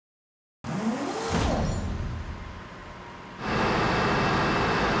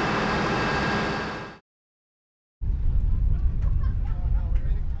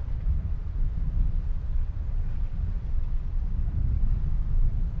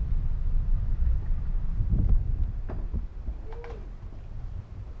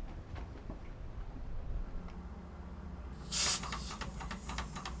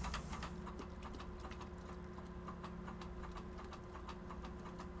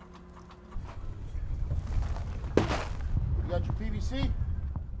see?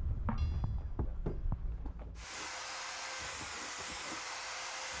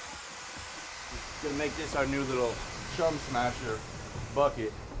 Gonna make this our new little chum smasher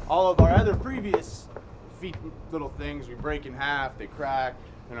bucket. All of our other previous feet little things we break in half, they crack,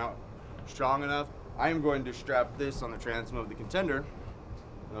 they're not strong enough. I am going to strap this on the transom of the Contender,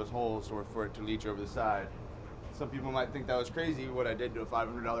 and those holes are for it to leach over the side. Some people might think that was crazy what I did to a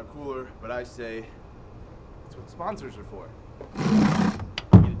 $500 cooler, but I say that's what sponsors are for.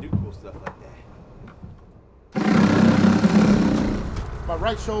 You get to do cool stuff like that. My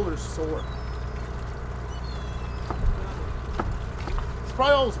right shoulder is sore. It's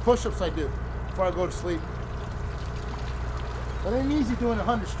probably all those push-ups I do before I go to sleep. But it ain't easy doing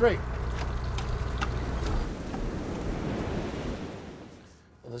 100 straight.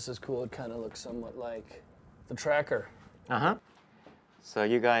 Well, this is cool. It kind of looks somewhat like the tracker. Uh-huh. So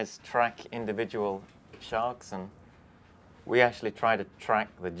you guys track individual sharks, and we actually try to track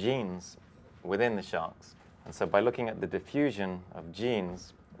the genes within the sharks. And so by looking at the diffusion of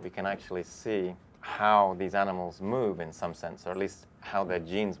genes, we can actually see how these animals move in some sense, or at least how their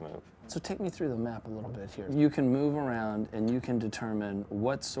genes move. So take me through the map a little bit here. You can move around and you can determine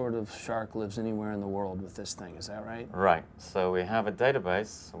what sort of shark lives anywhere in the world with this thing, is that right? Right. So we have a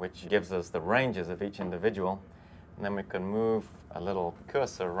database which gives us the ranges of each individual, and then we can move a little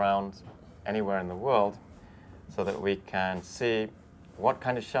cursor around anywhere in the world so that we can see what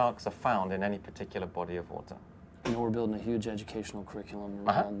kind of sharks are found in any particular body of water. You know, we're building a huge educational curriculum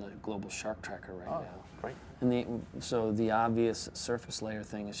around the global shark tracker right now. Great. And so the obvious surface layer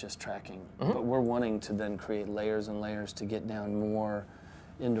thing is just tracking, but we're wanting to then create layers and layers to get down more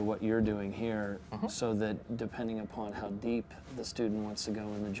into what you're doing here, so that depending upon how deep the student wants to go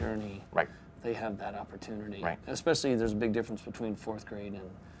in the journey, they have that opportunity. Right. Especially there's a big difference between 4th grade and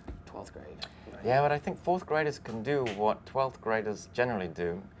 12th grade. Right? Yeah, but I think 4th graders can do what 12th graders generally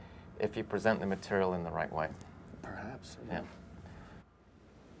do if you present the material in the right way. Perhaps. Yeah.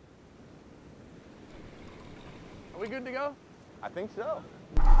 Are we good to go? I think so.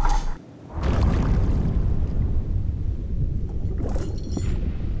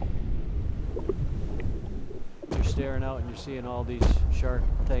 You're staring out and you're seeing all these shark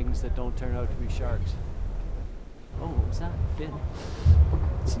things that don't turn out to be sharks. Oh, what was that? A fin?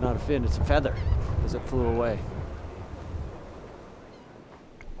 It's not a fin, it's a feather, as it flew away.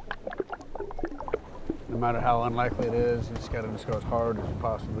 No matter how unlikely it is, you just gotta go as hard as you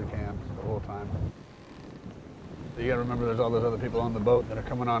possibly can the whole time. You gotta remember there's all those other people on the boat that are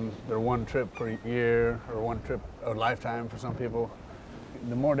coming on their one trip per year, or one trip a lifetime for some people.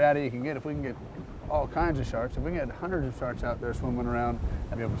 The more data you can get, if we can get all kinds of sharks, if we can get hundreds of sharks out there swimming around,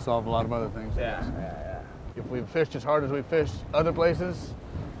 I'd be able to solve a lot of other things. If we fished as hard as we fished other places,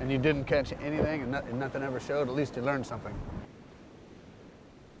 and you didn't catch anything and nothing ever showed, at least you learned something.